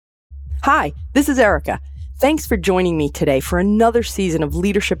Hi, this is Erica. Thanks for joining me today for another season of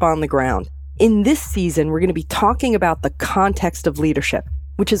Leadership on the Ground. In this season, we're going to be talking about the context of leadership,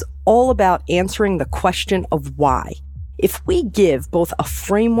 which is all about answering the question of why. If we give both a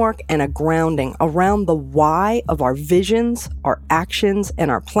framework and a grounding around the why of our visions, our actions,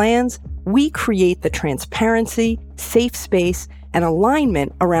 and our plans, we create the transparency, safe space, and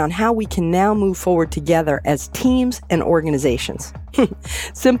alignment around how we can now move forward together as teams and organizations.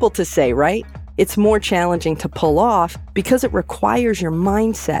 Simple to say, right? It's more challenging to pull off because it requires your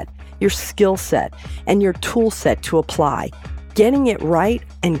mindset, your skill set, and your tool set to apply. Getting it right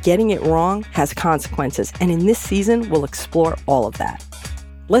and getting it wrong has consequences, and in this season, we'll explore all of that.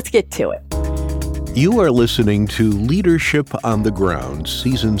 Let's get to it. You are listening to Leadership on the Ground,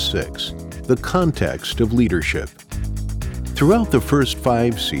 Season 6, The Context of Leadership. Throughout the first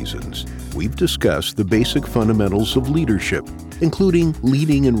 5 seasons, we've discussed the basic fundamentals of leadership, including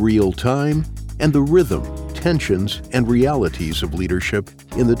leading in real time and the rhythm, tensions, and realities of leadership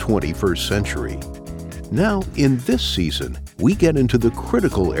in the 21st century. Now, in this season, we get into the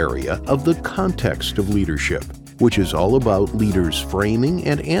critical area of the context of leadership, which is all about leaders framing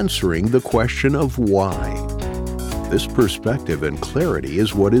and answering the question of why. This perspective and clarity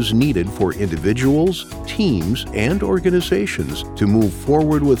is what is needed for individuals, teams, and organizations to move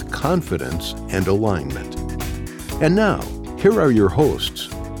forward with confidence and alignment. And now, here are your hosts,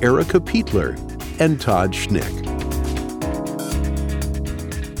 Erica Peitler and Todd Schnick.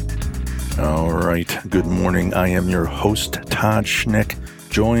 All right. Good morning. I am your host, Todd Schnick,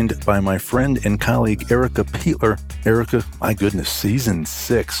 joined by my friend and colleague, Erica Peitler. Erica, my goodness, Season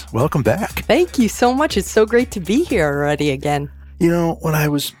 6. Welcome back. Thank you so much. It's so great to be here already again. You know, when I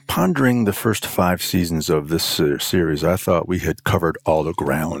was pondering the first 5 seasons of this series, I thought we had covered all the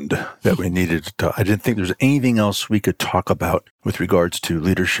ground that we needed to. I didn't think there was anything else we could talk about with regards to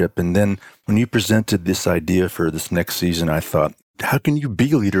leadership. And then when you presented this idea for this next season, I thought, how can you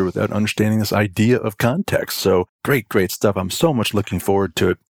be a leader without understanding this idea of context? So great stuff. I'm so much looking forward to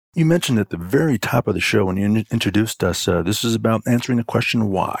it. You mentioned at the very top of the show when you introduced us, this is about answering the question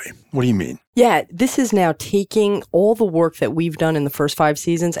why. What do you mean? Yeah, this is now taking all the work that we've done in the first 5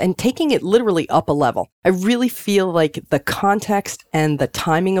 seasons and taking it literally up a level. I really feel like the context and the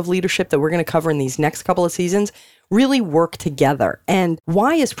timing of leadership that we're going to cover in these next couple of seasons really work together. And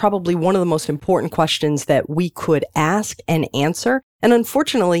why is probably one of the most important questions that we could ask and answer. And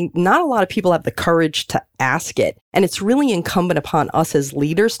unfortunately, not a lot of people have the courage to ask it. And it's really incumbent upon us as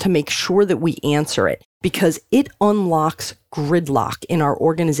leaders to make sure that we answer it because it unlocks gridlock in our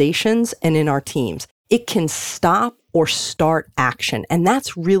organizations and in our teams. It can stop or start action. And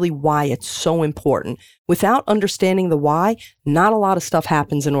that's really why it's so important. Without understanding the why, not a lot of stuff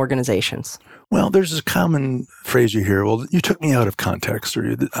happens in organizations. Well, there's this common phrase you hear, well, you took me out of context,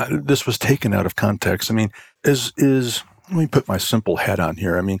 or this was taken out of context. I mean, let me put my simple hat on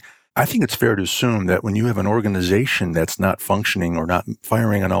here. I mean, I think it's fair to assume that when you have an organization that's not functioning or not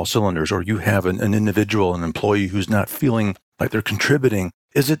firing on all cylinders, or you have an individual, an employee who's not feeling like they're contributing,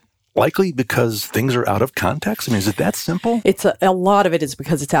 is it likely because things are out of context? I mean, is it that simple? It's a lot of it is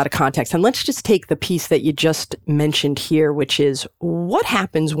because it's out of context. And let's just take the piece that you just mentioned here, which is what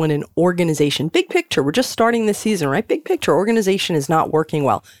happens when an organization, big picture, we're just starting this season, right? Big picture, organization is not working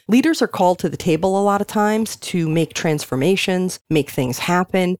well. Leaders are called to the table a lot of times to make transformations, make things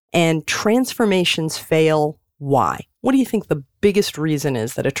happen, and transformations fail. Why? What do you think the biggest reason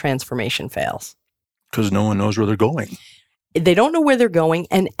is that a transformation fails? Because no one knows where they're going. They don't know where they're going,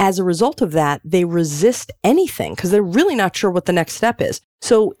 and as a result of that, they resist anything because they're really not sure what the next step is.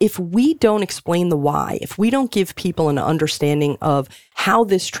 So if we don't explain the why, if we don't give people an understanding of how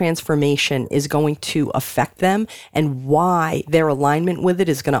this transformation is going to affect them and why their alignment with it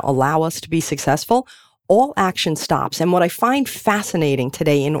is going to allow us to be successful, all action stops. And what I find fascinating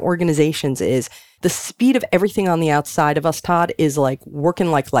today in organizations is the speed of everything on the outside of us, Todd, is like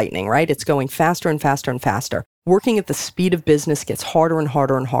working like lightning, right? It's going faster and faster and faster. Working at the speed of business gets harder and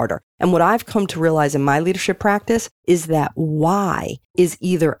harder and harder. And what I've come to realize in my leadership practice is that why is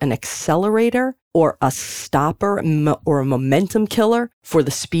either an accelerator or a stopper or a momentum killer for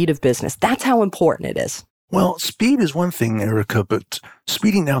the speed of business. That's how important it is. Well, speed is one thing, Erica, but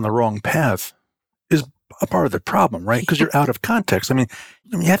speeding down the wrong path is a part of the problem, right? Because you're out of context. I mean,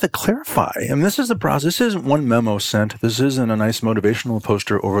 you have to clarify. I mean, this is the process. This isn't one memo sent. This isn't a nice motivational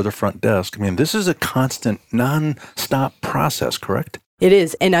poster over the front desk. I mean, this is a constant, non-stop process, correct? It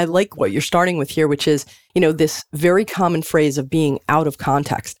is. And I like what you're starting with here, which is, this very common phrase of being out of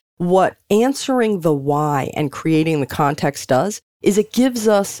context. What answering the why and creating the context does is it gives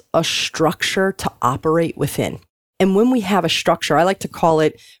us a structure to operate within. And when we have a structure, I like to call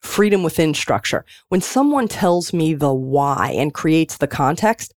it freedom within structure. When someone tells me the why and creates the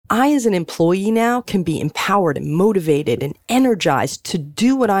context, I as an employee now can be empowered and motivated and energized to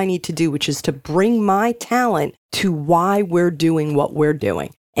do what I need to do, which is to bring my talent to why we're doing what we're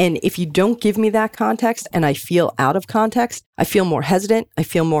doing. And if you don't give me that context and I feel out of context, I feel more hesitant, I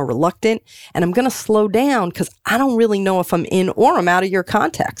feel more reluctant, and I'm going to slow down because I don't really know if I'm in or I'm out of your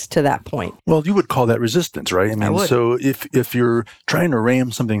context to that point. Well, you would call that resistance, right? I would. So if you're trying to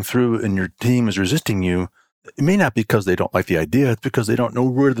ram something through and your team is resisting you, it may not be because they don't like the idea, it's because they don't know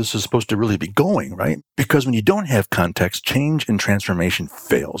where this is supposed to really be going, right? Because when you don't have context, change and transformation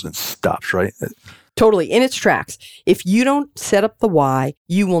fails and stops, right? Totally, in its tracks. If you don't set up the why,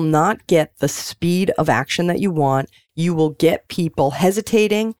 you will not get the speed of action that you want. You will get people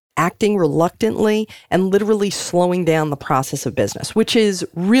hesitating, acting reluctantly, and literally slowing down the process of business, which is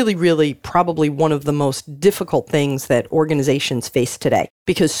really, really probably one of the most difficult things that organizations face today,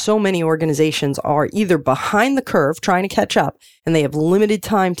 because so many organizations are either behind the curve trying to catch up and they have limited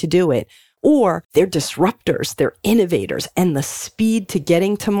time to do it, or they're disruptors, they're innovators, and the speed to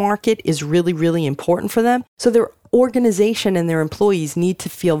getting to market is really, really important for them. So their organization and their employees need to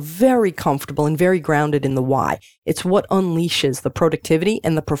feel very comfortable and very grounded in the why. It's what unleashes the productivity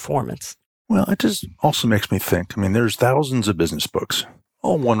and the performance. Well, it just also makes me think, there's thousands of business books,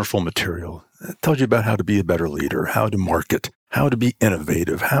 all wonderful material. It tells you about how to be a better leader, how to market, how to be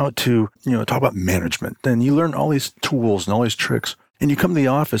innovative, how to, talk about management. And you learn all these tools and all these tricks. And you come to the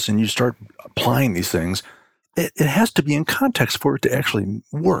office and you start applying these things. It has to be in context for it to actually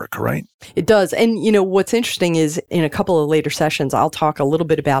work, right? It does. And, what's interesting is in a couple of later sessions, I'll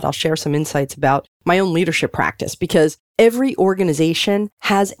share some insights about my own leadership practice, because every organization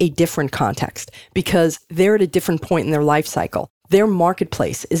has a different context because they're at a different point in their life cycle. Their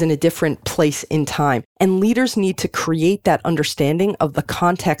marketplace is in a different place in time, and leaders need to create that understanding of the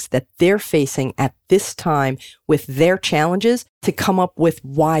context that they're facing at this time with their challenges to come up with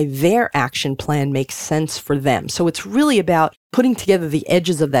why their action plan makes sense for them. So it's really about putting together the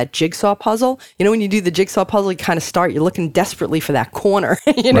edges of that jigsaw puzzle. When you do the jigsaw puzzle, you kind of start, you're looking desperately for that corner,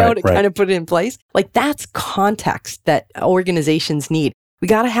 kind of put it in place. Like that's context that organizations need. We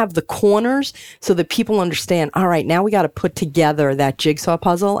got to have the corners so that people understand, all right, now we got to put together that jigsaw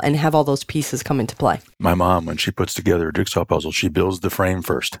puzzle and have all those pieces come into play. My mom, when she puts together a jigsaw puzzle, she builds the frame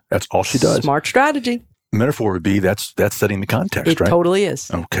first. That's all she does. Smart strategy. Metaphor would be that's setting the context, right? It totally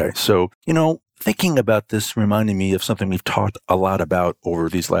is. Okay. So, thinking about this reminded me of something we've talked a lot about over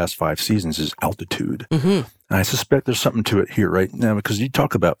these last 5 seasons is altitude. Mm-hmm. And I suspect there's something to it here right now because you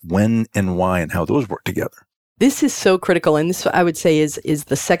talk about when and why and how those work together. This is so critical, and this, I would say, is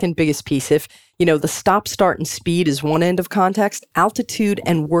the second biggest piece. If, the stop, start, and speed is one end of context, altitude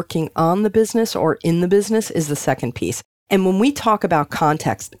and working on the business or in the business is the second piece. And when we talk about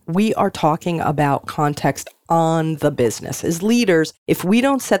context, we are talking about context on the business. As leaders, if we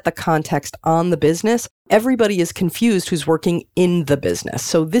don't set the context on the business, everybody is confused who's working in the business.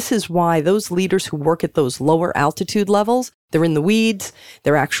 So this is why those leaders who work at those lower altitude levels, they're in the weeds,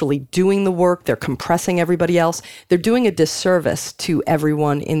 they're actually doing the work, they're compressing everybody else. They're doing a disservice to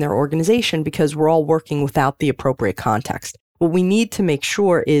everyone in their organization because we're all working without the appropriate context. What we need to make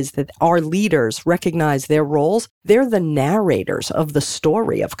sure is that our leaders recognize their roles. They're the narrators of the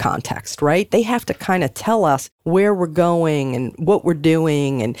story of context, right? They have to kind of tell us where we're going and what we're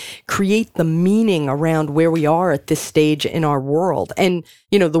doing and create the meaning around where we are at this stage in our world. And,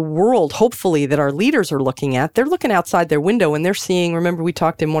 the world, hopefully, that our leaders are looking at, they're looking outside their window and they're seeing, remember we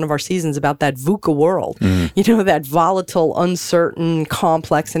talked in one of our seasons about that VUCA world, that volatile, uncertain,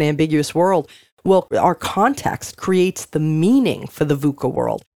 complex, and ambiguous world. Well, our context creates the meaning for the VUCA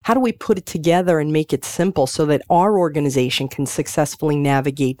world. How do we put it together and make it simple so that our organization can successfully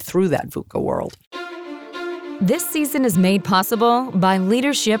navigate through that VUCA world? This season is made possible by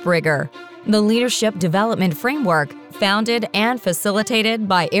Leadership Rigor, the leadership development framework founded and facilitated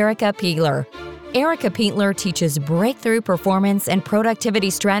by Erica Peitler. Erica Peitler teaches breakthrough performance and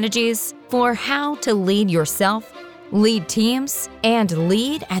productivity strategies for how to lead yourself, lead teams, and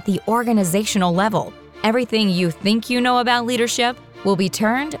lead at the organizational level. Everything you think you know about leadership will be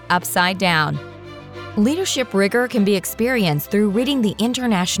turned upside down. Leadership rigor can be experienced through reading the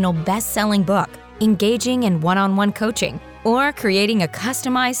international best-selling book, engaging in one-on-one coaching, or creating a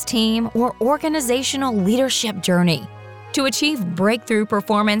customized team or organizational leadership journey. To achieve breakthrough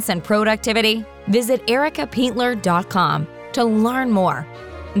performance and productivity, visit ericapeitler.com to learn more.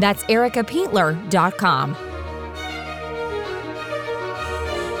 That's ericapeitler.com.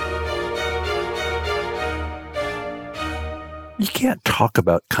 You can't talk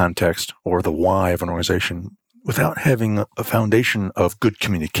about context or the why of an organization without having a foundation of good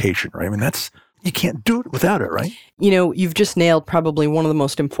communication, right? I mean, you can't do it without it, right? You've just nailed probably one of the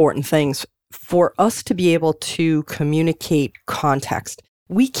most important things. For us to be able to communicate context,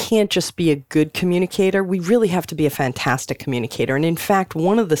 we can't just be a good communicator. We really have to be a fantastic communicator. And in fact,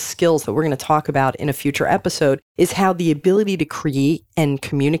 one of the skills that we're going to talk about in a future episode is how the ability to create and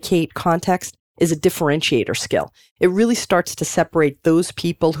communicate context is a differentiator skill. It really starts to separate those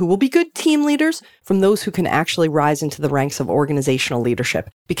people who will be good team leaders from those who can actually rise into the ranks of organizational leadership.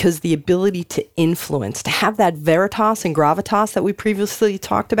 Because the ability to influence, to have that veritas and gravitas that we previously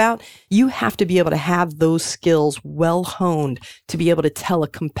talked about, you have to be able to have those skills well honed to be able to tell a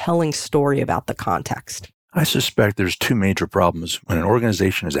compelling story about the context. I suspect there's two major problems when an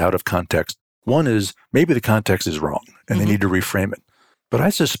organization is out of context. One is maybe the context is wrong and they need to reframe it. But I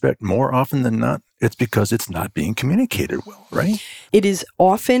suspect more often than not, it's because it's not being communicated well, right? It is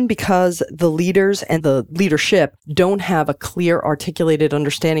often because the leaders and the leadership don't have a clear, articulated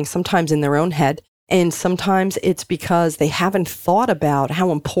understanding, sometimes in their own head. And sometimes it's because they haven't thought about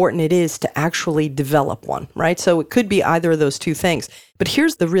how important it is to actually develop one, right? So it could be either of those two things. But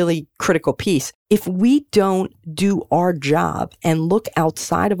here's the really critical piece. If we don't do our job and look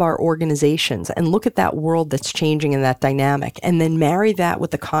outside of our organizations and look at that world that's changing and that dynamic, and then marry that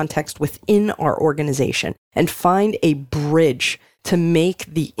with the context within our organization and find a bridge to make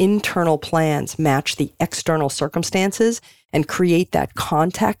the internal plans match the external circumstances and create that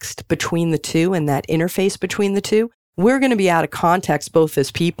context between the two and that interface between the two, we're going to be out of context both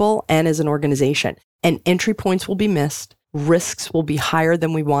as people and as an organization. And entry points will be missed. Risks will be higher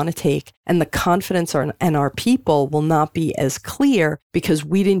than we want to take. And the confidence and our people will not be as clear because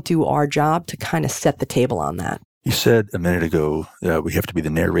we didn't do our job to kind of set the table on that. You said a minute ago we have to be the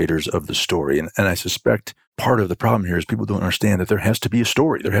narrators of the story. And I suspect part of the problem here is people don't understand that there has to be a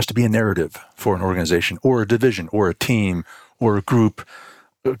story. There has to be a narrative for an organization or a division or a team or a group,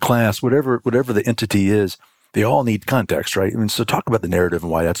 a class, whatever the entity is. They all need context, right? I mean, so talk about the narrative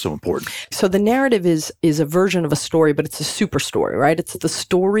and why that's so important. So the narrative is a version of a story, but it's a super story, right? It's the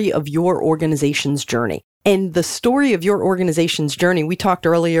story of your organization's journey. And the story of your organization's journey, we talked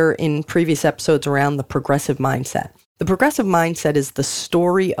earlier in previous episodes around the progressive mindset. The progressive mindset is the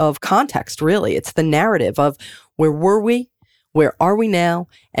story of context, really. It's the narrative of where were we, where are we now,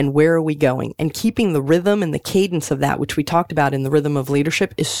 and where are we going? And keeping the rhythm and the cadence of that, which we talked about in the rhythm of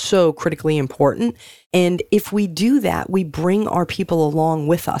leadership, is so critically important. And if we do that, we bring our people along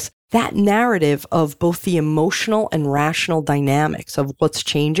with us. That narrative of both the emotional and rational dynamics of what's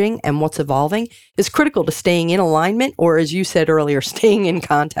changing and what's evolving is critical to staying in alignment, or as you said earlier, staying in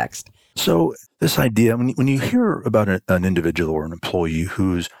context. So this idea, when you hear about an individual or an employee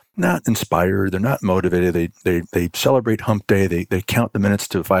who's not inspired, they're not motivated, they celebrate hump day, they count the minutes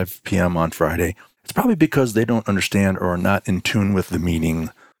to 5 p.m. on Friday, it's probably because they don't understand or are not in tune with the meaning,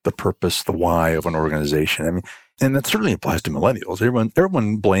 the purpose, the why of an organization. I mean, and that certainly applies to millennials.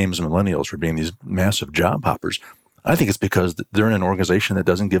 Everyone blames millennials for being these massive job hoppers. I think it's because they're in an organization that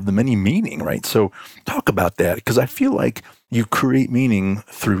doesn't give them any meaning, right? So talk about that, because I feel like you create meaning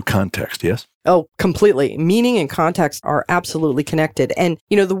through context, yes? Oh, completely. Meaning and context are absolutely connected. And,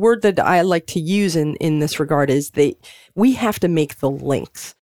 the word that I like to use in this regard is we have to make the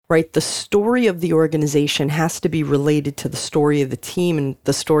links, right? The story of the organization has to be related to the story of the team and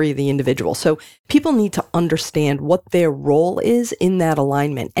the story of the individual. So people need to understand what their role is in that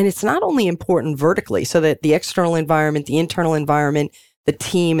alignment. And it's not only important vertically, so that the external environment, the internal environment, the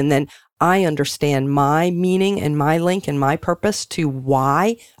team, and then I understand my meaning and my link and my purpose to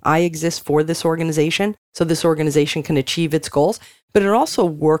why I exist for this organization, so this organization can achieve its goals. But it also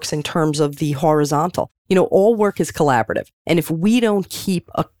works in terms of the horizontal. All work is collaborative. And if we don't keep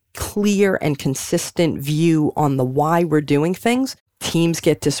a clear and consistent view on the why we're doing things, teams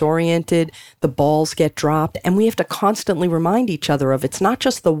get disoriented, the balls get dropped, and we have to constantly remind each other of it's not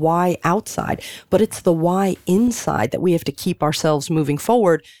just the why outside, but it's the why inside that we have to keep ourselves moving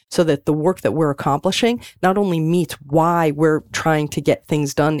forward so that the work that we're accomplishing not only meets why we're trying to get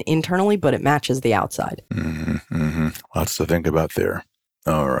things done internally, but it matches the outside. Lots to think about there.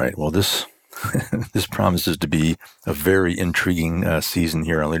 All right. Well, this promises to be a very intriguing season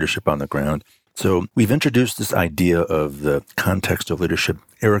here on Leadership on the Ground. So we've introduced this idea of the context of leadership.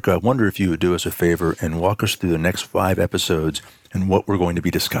 Erica, I wonder if you would do us a favor and walk us through the next 5 episodes and what we're going to be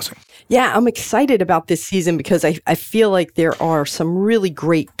discussing. Yeah, I'm excited about this season because I feel like there are some really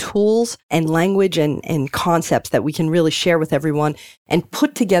great tools and language and concepts that we can really share with everyone and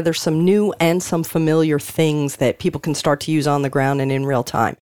put together some new and some familiar things that people can start to use on the ground and in real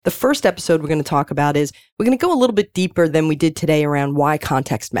time. The first episode we're going to talk about is we're going to go a little bit deeper than we did today around why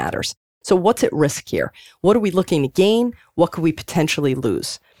context matters. So what's at risk here? What are we looking to gain? What could we potentially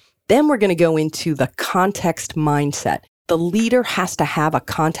lose? Then we're going to go into the context mindset. The leader has to have a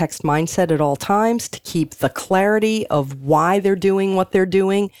context mindset at all times to keep the clarity of why they're doing what they're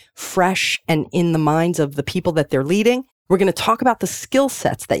doing fresh and in the minds of the people that they're leading. We're going to talk about the skill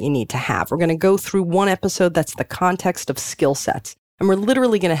sets that you need to have. We're going to go through one episode that's the context of skill sets. And we're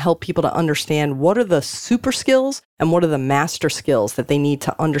literally going to help people to understand what are the super skills and what are the master skills that they need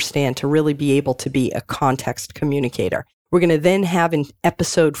to understand to really be able to be a context communicator. We're going to then have in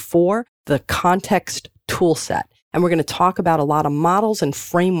episode 4, the context tool set. And we're going to talk about a lot of models and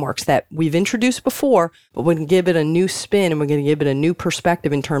frameworks that we've introduced before, but we're going to give it a new spin and we're going to give it a new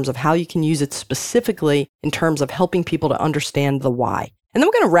perspective in terms of how you can use it specifically in terms of helping people to understand the why. And then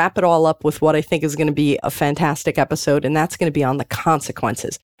we're going to wrap it all up with what I think is going to be a fantastic episode, and that's going to be on the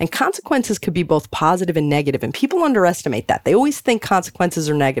consequences. And consequences could be both positive and negative, and people underestimate that. They always think consequences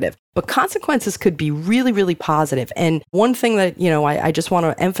are negative, but consequences could be really, really positive. And one thing that, I just want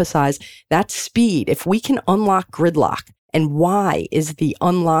to emphasize, that's speed. If we can unlock gridlock, and why is the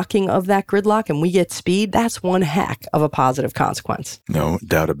unlocking of that gridlock, and we get speed, that's one heck of a positive consequence. No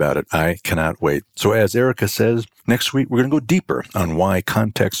doubt about it. I cannot wait. So as Erica says, next week we're going to go deeper on why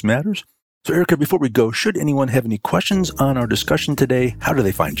context matters. So Erica, before we go, should anyone have any questions on our discussion today, how do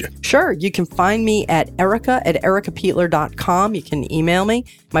they find you? Sure. You can find me at erica@ericapeitler.com. You can email me.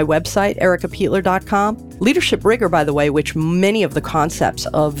 My website, ericapeitler.com. Leadership Rigor, by the way, which many of the concepts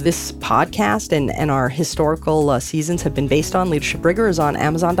of this podcast and our historical seasons have been based on, Leadership Rigor is on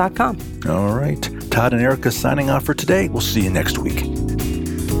Amazon.com. All right. Todd and Erica signing off for today. We'll see you next week.